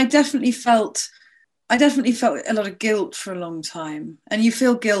 And I definitely felt a lot of guilt for a long time. And you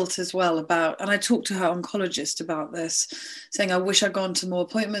feel guilt as well about, and I talked to her oncologist about this, saying, I wish I'd gone to more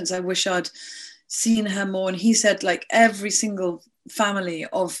appointments. I wish I'd seen her more. And he said, like, every single family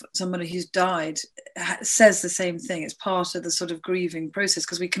of somebody who's died says the same thing. It's part of the sort of grieving process,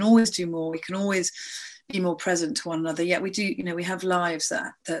 because we can always do more. We can always be more present to one another. Yet we do, we have lives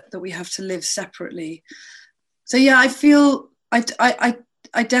that we have to live separately. So yeah, I feel,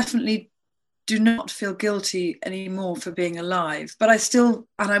 I definitely do not feel guilty anymore for being alive, but I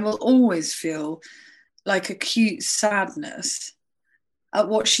will always feel like acute sadness at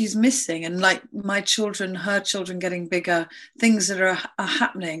what she's missing, and like my children, her children getting bigger, things that are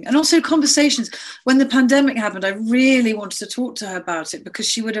happening. And also conversations. When the pandemic happened, I really wanted to talk to her about it, because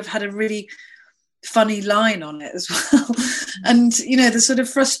she would have had a really funny line on it as well. And the sort of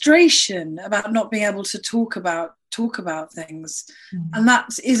frustration about not being able to talk about things. And that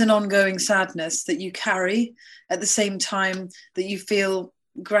is an ongoing sadness that you carry at the same time that you feel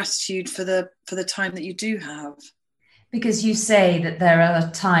gratitude for the time that you do have. Because you say that there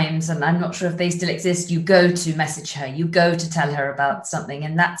are times, and I'm not sure if they still exist, you go to message her, you go to tell her about something,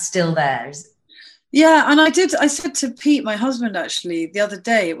 and that's still there. Yeah, and I said to Pete, my husband, actually, the other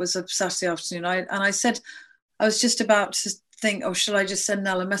day, it was a Saturday afternoon, I said, I was just about to think, oh, shall I just send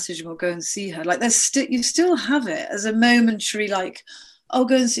Nell a message and we'll go and see her? Like, you still have it as a momentary, like, oh,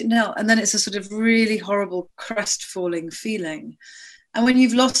 go and see Nell. And then it's a sort of really horrible crestfalling feeling. And when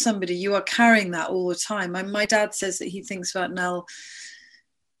you've lost somebody, you are carrying that all the time. My dad says that he thinks about Nell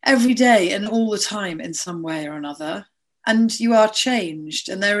every day and all the time in some way or another. And you are changed,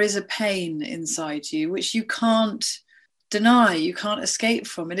 and there is a pain inside you which you can't deny, you can't escape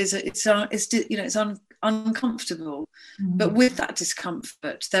from. It's uncomfortable, but with that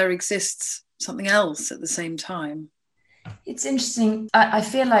discomfort, there exists something else at the same time. It's interesting. I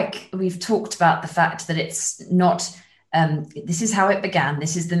feel like we've talked about the fact that it's not. This is how it began.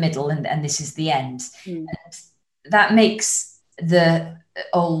 This is the middle, and this is the end. And that makes the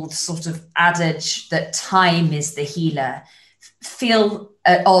old sort of adage that time is the healer feel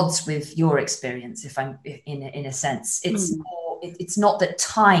at odds with your experience. If I'm in a sense, it's more. It's not that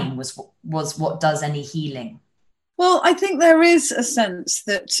time was what does any healing. Well, I think there is a sense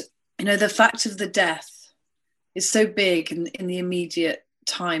that the fact of the death is so big in the immediate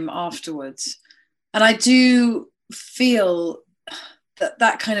time afterwards, and I do feel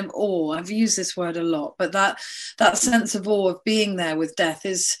that kind of awe, I've used this word a lot, but that sense of awe of being there with death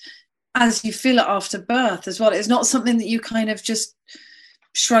is as you feel it after birth as well. It's not something that you kind of just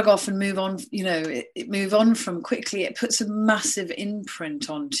shrug off and move on, move on from quickly. It puts a massive imprint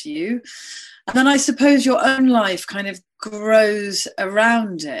onto you. And then I suppose your own life kind of grows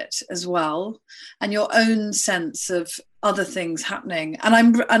around it as well. And your own sense of other things happening.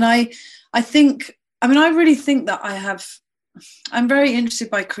 And I think, I mean, I really think that I'm very interested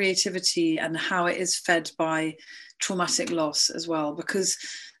by creativity and how it is fed by traumatic loss as well, because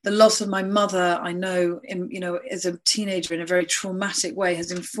the loss of my mother, I know, as a teenager in a very traumatic way,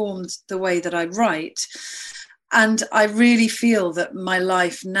 has informed the way that I write. And I really feel that my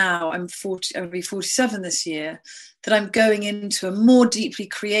life now, I'll be 47 this year, that I'm going into a more deeply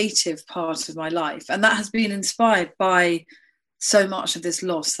creative part of my life. And that has been inspired by so much of this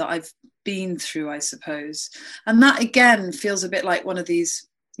loss that I've been through, I suppose. And that again feels a bit like one of these,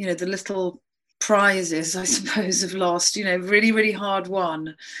 the little prizes, I suppose, of lost, really, really hard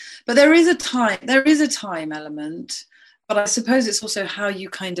won. But there is a time element, but I suppose it's also how you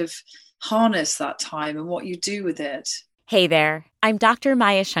kind of harness that time and what you do with it. Hey there, I'm Dr.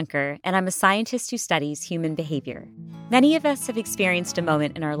 Maya Shankar, and I'm a scientist who studies human behavior. Many of us have experienced a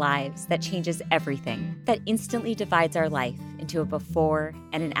moment in our lives that changes everything, that instantly divides our life into a before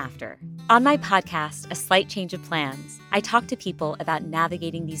and an after. On my podcast, A Slight Change of Plans, I talk to people about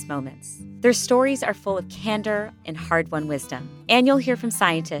navigating these moments. Their stories are full of candor and hard-won wisdom. And you'll hear from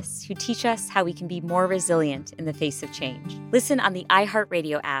scientists who teach us how we can be more resilient in the face of change. Listen on the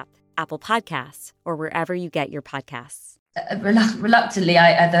iHeartRadio app, Apple Podcasts, or wherever you get your podcasts. Reluctantly,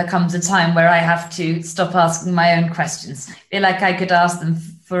 there comes a time where I have to stop asking my own questions. I feel like I could ask them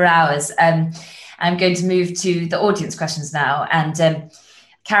for hours. I'm going to move to the audience questions now. And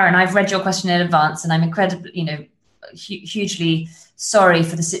Karen, I've read your question in advance, and I'm incredibly, hugely sorry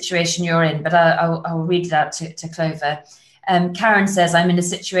for the situation you're in, but I'll read it out to Clover. Karen says, I'm in a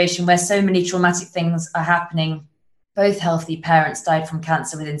situation where so many traumatic things are happening. Both healthy parents died from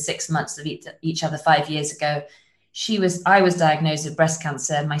cancer within 6 months of each other 5 years ago. I was diagnosed with breast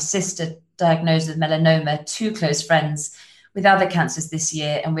cancer, my sister diagnosed with melanoma, 2 close friends with other cancers this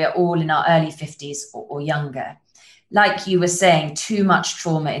year, and we are all in our early 50s or younger. Like you were saying, too much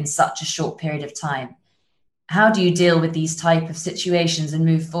trauma in such a short period of time. How do you deal with these type of situations and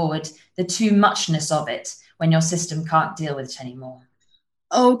move forward, the too muchness of it, when your system can't deal with it anymore?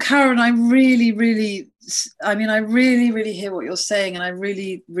 Oh, Karen, I really, really hear what you're saying, and I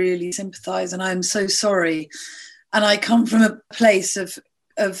really, really sympathize, and I'm so sorry. And I come from a place of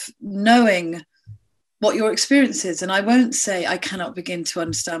knowing what your experience is. And I won't say I cannot begin to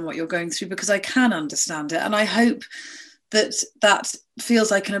understand what you're going through, because I can understand it. And I hope that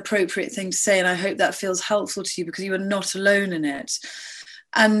feels like an appropriate thing to say. And I hope that feels helpful to you, because you are not alone in it.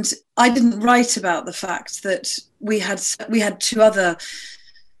 And I didn't write about the fact that we had 2 other...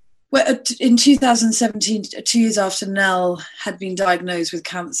 Well, in 2017, 2 years after Nell had been diagnosed with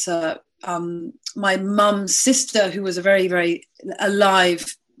cancer, my mum's sister, who was a very, very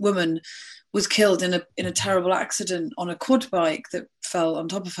alive woman, was killed in a terrible accident on a quad bike that fell on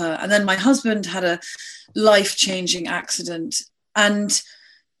top of her. And then my husband had a life-changing accident. And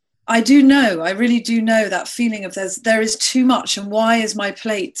I really do know that feeling of there is too much, and why is my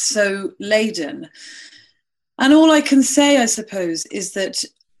plate so laden? And all I can say, I suppose, is that,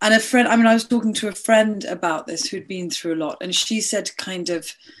 and I was talking to a friend about this who'd been through a lot, and she said kind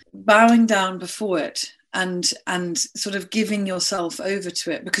of bowing down before it and sort of giving yourself over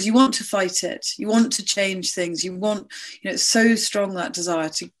to it, because you want to fight it. You want to change things. You want, it's so strong, that desire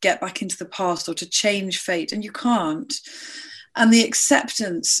to get back into the past or to change fate, and you can't. And the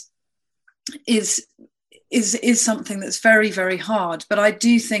acceptance is something that's very, very hard. But I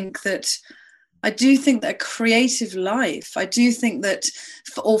do think that a creative life, I do think that,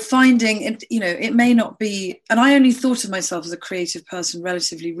 or finding it, it may not be, and I only thought of myself as a creative person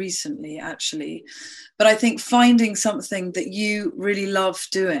relatively recently, actually, but I think finding something that you really love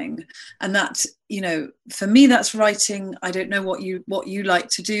doing, and that, for me, that's writing. I don't know what you like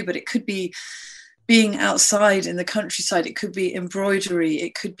to do, but it could be being outside in the countryside. It could be embroidery.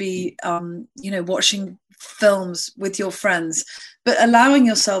 It could be, watching films with your friends, but allowing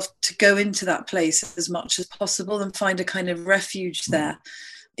yourself to go into that place as much as possible and find a kind of refuge there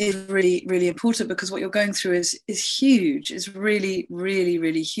is really, really important, because what you're going through is huge. It's really, really,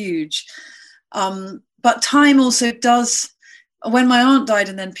 really huge. But time also does. When my aunt died,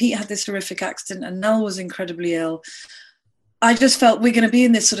 and then Pete had this horrific accident, and Nell was incredibly ill, I just felt we're going to be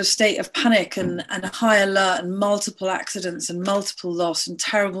in this sort of state of panic and high alert and multiple accidents and multiple loss and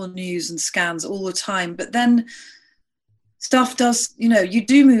terrible news and scans all the time. But then stuff does, you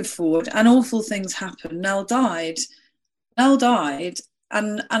do move forward, and awful things happen. Nell died,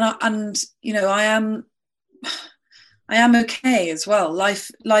 and I am okay as well.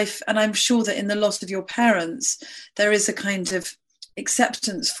 Life, and I'm sure that in the loss of your parents, there is a kind of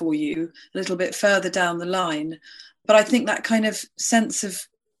acceptance for you a little bit further down the line. But I think that kind of sense of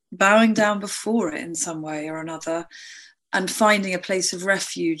bowing down before it in some way or another, and finding a place of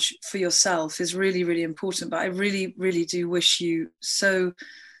refuge for yourself is really, really important. But I really, really do wish you so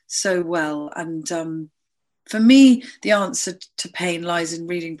well. And for me, the answer to pain lies in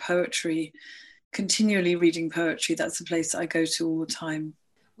reading poetry, continually reading poetry. That's the place that I go to all the time.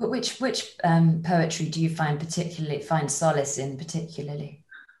 Which poetry do you find solace in particularly?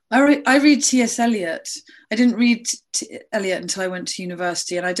 I read T.S. Eliot. I didn't read Eliot until I went to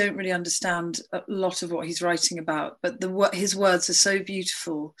university, and I don't really understand a lot of what he's writing about, but his words are so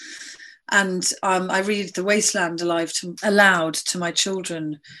beautiful. And I read The Wasteland aloud to my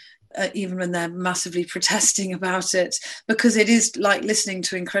children, even when they're massively protesting about it, because it is like listening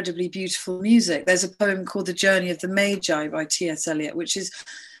to incredibly beautiful music. There's a poem called The Journey of the Magi by T.S. Eliot, which is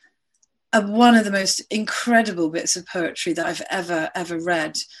one of the most incredible bits of poetry that I've ever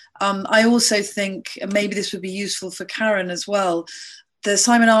read. I also think, and maybe this would be useful for Karen as well, the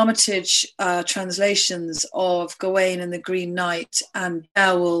Simon Armitage translations of Gawain and the Green Knight and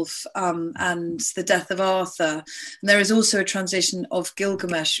Beowulf and The Death of Arthur. And there is also a translation of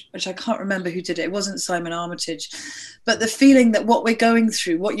Gilgamesh, which I can't remember who did it. It wasn't Simon Armitage. But the feeling that what we're going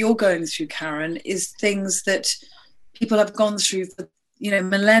through, what you're going through, Karen, is things that people have gone through for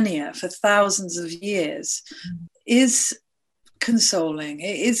millennia, for thousands of years, is consoling.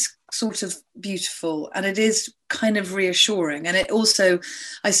 It is sort of beautiful, and it is kind of reassuring. And it also,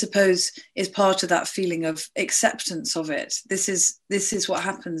 I suppose, is part of that feeling of acceptance of it. This is what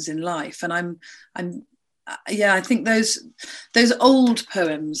happens in life. And I think those old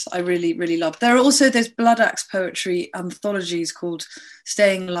poems I really, really love. There are also those Blood Axe poetry anthologies called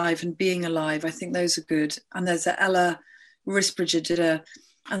Staying Alive and Being Alive. I think those are good. And there's Ella Risbridger did a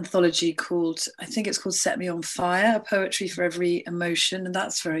anthology called, I think it's called Set Me on Fire, a poetry for every emotion, and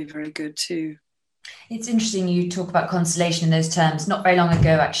that's very, very good too. It's interesting you talk about consolation in those terms. Not very long ago,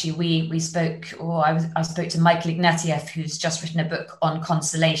 actually, we spoke, or I spoke to Michael Ignatieff, who's just written a book on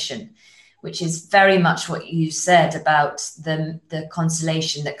consolation, which is very much what you said about the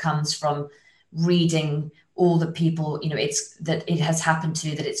consolation that comes from reading all the people, it's that it has happened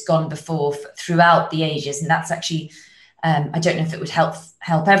to, that it's gone before throughout the ages. And that's actually, I don't know if it would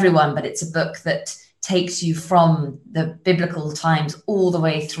help everyone, but it's a book that takes you from the biblical times all the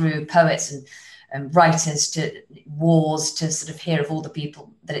way through poets and writers to wars, to sort of hear of all the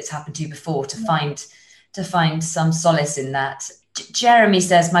people that it's happened to before, to find some solace in that. Jeremy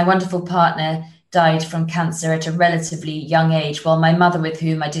says, my wonderful partner died from cancer at a relatively young age, while my mother, with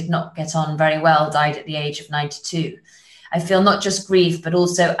whom I did not get on very well, died at the age of 92. I feel not just grief, but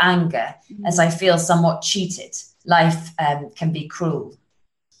also anger, as I feel somewhat cheated. Life can be cruel.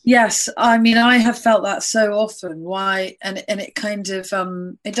 Yes, I mean, I have felt that so often. Why? And it kind of,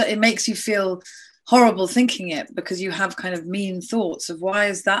 it makes you feel horrible thinking it, because you have kind of mean thoughts of why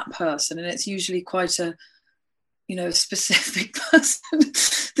is that person? And it's usually quite a, specific person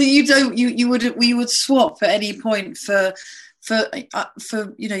that we would swap at any point for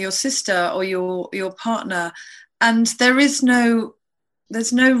your sister or your partner. And there's no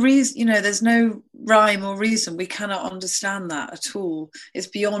reason, there's no rhyme or reason. We cannot understand that at all. It's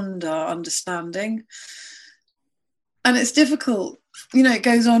beyond our understanding. And it's difficult, it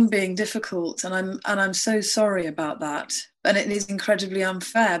goes on being difficult. And I'm so sorry about that. And it is incredibly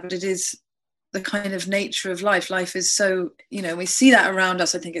unfair, but it is the kind of nature of life. Life is so, we see that around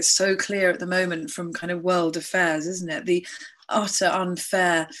us. I think it's so clear at the moment from kind of world affairs, isn't it? The utter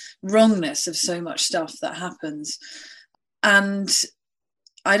unfair wrongness of so much stuff that happens. And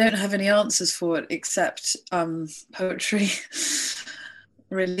I don't have any answers for it except poetry,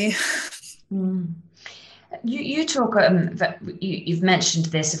 really. Mm. You talk. You've mentioned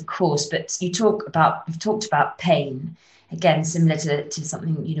this, of course, but you've talked about pain again, similar to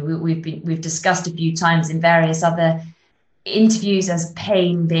something we've discussed a few times in various other interviews, as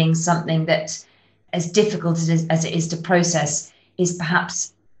pain being something that, as difficult as it is to process, is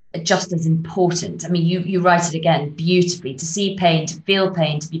perhaps just as important. I mean, you write it again beautifully. To see pain, to feel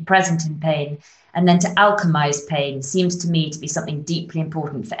pain, to be present in pain, and then to alchemize pain seems to me to be something deeply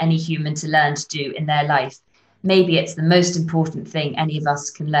important for any human to learn to do in their life. Maybe it's the most important thing any of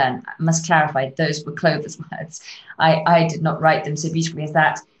us can learn. I must clarify, those were Clover's words. I did not write them so beautifully as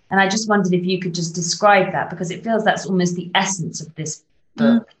that. And I just wondered if you could just describe that, because it feels that's almost the essence of this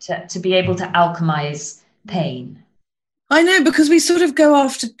book, to be able to alchemize pain. I know, because we sort of go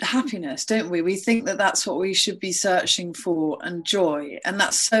after happiness, don't we? We think that that's what we should be searching for, and joy. And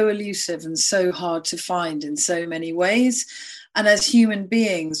that's so elusive and so hard to find in so many ways. And as human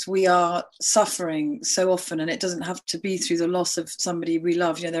beings, we are suffering so often, and it doesn't have to be through the loss of somebody we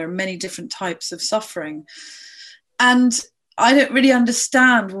love. There are many different types of suffering. And I don't really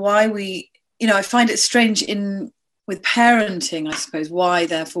understand why I find it strange with parenting, I suppose, why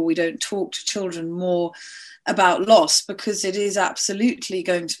therefore we don't talk to children more about loss, because it is absolutely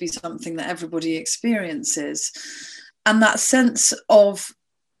going to be something that everybody experiences. And that sense of,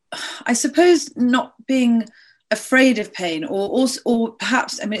 I suppose, not being afraid of pain, or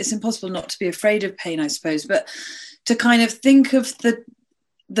perhaps, I mean, it's impossible not to be afraid of pain, I suppose, but to kind of think of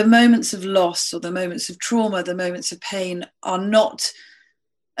the moments of loss or the moments of trauma, the moments of pain are not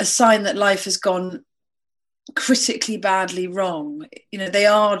a sign that life has gone critically badly wrong. You know, they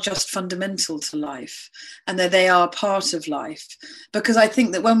are just fundamental to life, and that they are part of life. Because I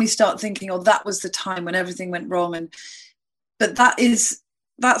think that when we start thinking, oh, that was the time when everything went wrong, but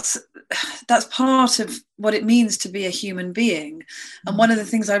that's part of what it means to be a human being. And one of the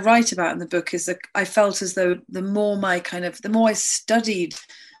things I write about in the book is that I felt as though the more I studied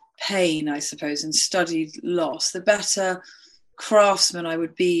pain, I suppose, and studied loss, the better craftsman I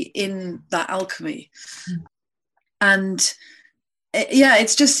would be in that alchemy. And it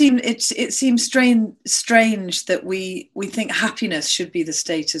seems strange that we think happiness should be the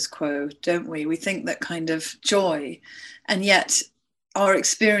status quo, don't we? We think that kind of joy, and yet our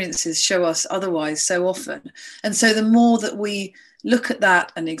experiences show us otherwise so often. And so the more that we look at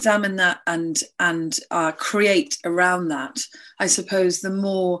that and examine that and create around that, I suppose the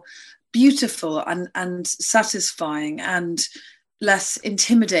more beautiful and satisfying and less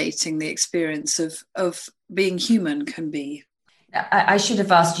intimidating the experience of being human can be. I should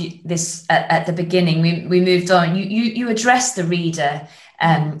have asked you this at the beginning. We moved on. You addressed the reader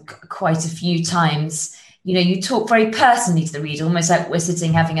quite a few times. You know, you talk very personally to the reader, almost like we're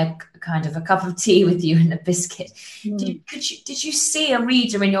sitting having a kind of a cup of tea with you and a biscuit. Did you see a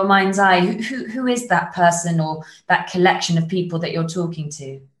reader in your mind's eye? Who is that person or that collection of people that you're talking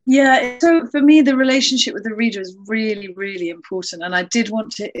to? Yeah, so for me, the relationship with the reader is really, really important. And I did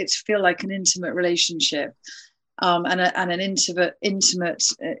want it to feel like an intimate relationship. And an intimate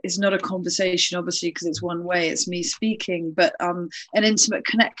is not a conversation, obviously, because it's one way, it's me speaking, but an intimate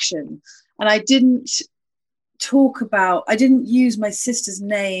connection. And I didn't use my sister's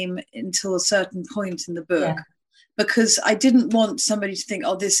name until a certain point in the book, because I didn't want somebody to think,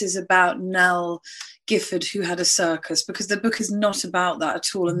 oh, this is about Nell Gifford who had a circus, because the book is not about that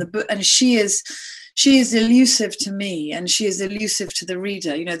at all. And she is elusive to me, and she is elusive to the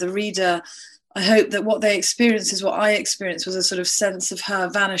reader. You know, the reader, I hope that what they experience is what I experienced, was a sort of sense of her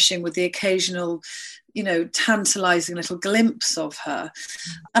vanishing with the occasional, you know, tantalizing little glimpse of her.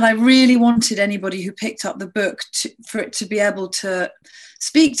 And I really wanted anybody who picked up the book for it to be able to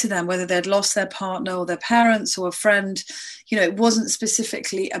speak to them, whether they'd lost their partner or their parents or a friend. You know, it wasn't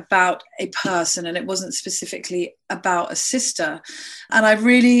specifically about a person, and it wasn't specifically about a sister. And I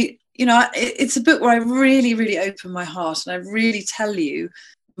really, you know, it's a book where I really, really open my heart, and I really tell you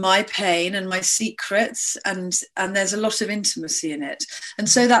my pain and my secrets, and there's a lot of intimacy in it. And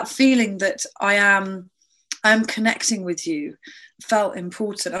so that feeling that I'm connecting with you felt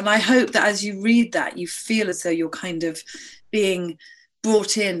important. And I hope that as you read that, you feel as though you're kind of being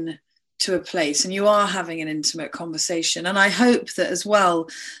brought in to a place and you are having an intimate conversation. And I hope that as well,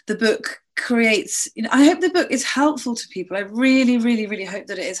 the book creates, you know, I hope the book is helpful to people. I really, really, really hope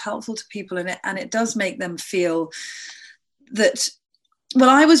that it is helpful to people, and it does make them feel that. Well,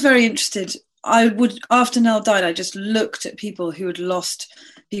 I was very interested. After Nell died, I just looked at people who had lost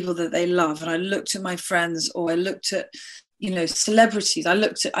people that they love. And I looked at my friends, or I looked at, you know, celebrities. I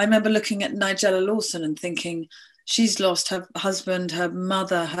remember looking at Nigella Lawson and thinking, she's lost her husband, her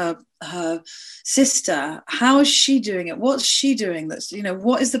mother, her sister. How is she doing it? What's she doing? That's, you know,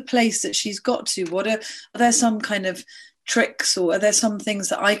 what is the place that she's got to? Are there some kind of tricks, or are there some things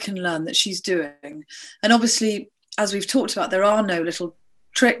that I can learn that she's doing? And obviously, as we've talked about, there are no little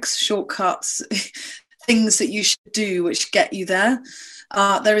tricks, shortcuts, things that you should do which get you there.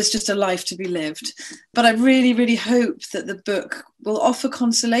 There is just a life to be lived. But I really, really hope that the book will offer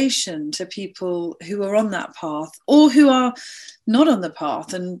consolation to people who are on that path, or who are not on the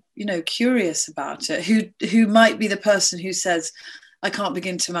path and, you know, curious about it, who might be the person who says, I can't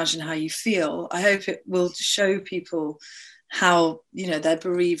begin to imagine how you feel. I hope it will show people how, you know, their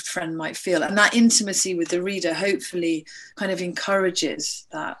bereaved friend might feel, and that intimacy with the reader hopefully kind of encourages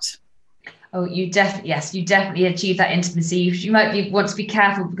that. Oh, you definitely achieve that intimacy. You might want to be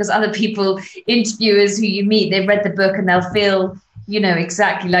careful, because other people, interviewers who you meet, they've read the book and they'll feel, you know,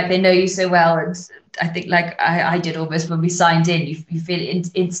 exactly like they know you so well. And I think, like I did almost when we signed in, you feel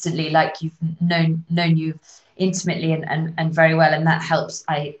instantly like you've known you intimately and very well, and that helps,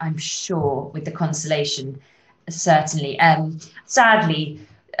 I'm sure, with the consolation. Certainly. Sadly,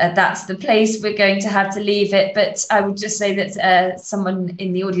 that's the place we're going to have to leave it. But I would just say that someone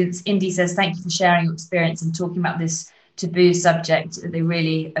in the audience, Indy, says, thank you for sharing your experience and talking about this taboo subject. They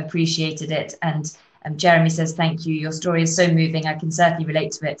really appreciated it. And Jeremy says, thank you. Your story is so moving. I can certainly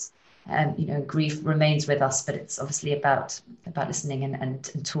relate to it. Grief remains with us, but it's obviously about listening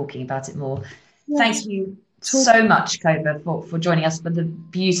and talking about it more. Yes. Thank you so much, Koba, for joining us for the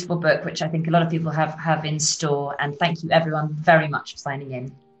beautiful book, which I think a lot of people have in store. And thank you, everyone, very much for signing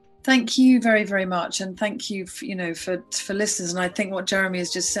in. Thank you very, very much, and thank you, for listeners. And I think what Jeremy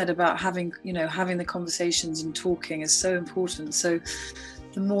has just said about having the conversations and talking is so important. So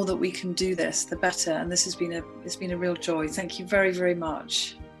the more that we can do this, the better. And this has been a real joy. Thank you very, very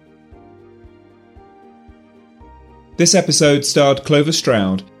much. This episode starred Clover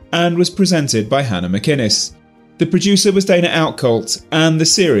Stroud and was presented by Hannah McInnes. The producer was Dana Outcolt, and the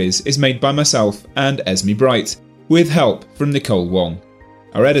series is made by myself and Esme Bright, with help from Nicole Wong.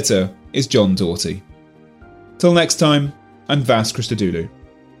 Our editor is John Doughty. Till next time, I'm Vas Christodoulou.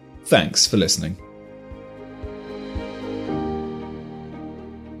 Thanks for listening.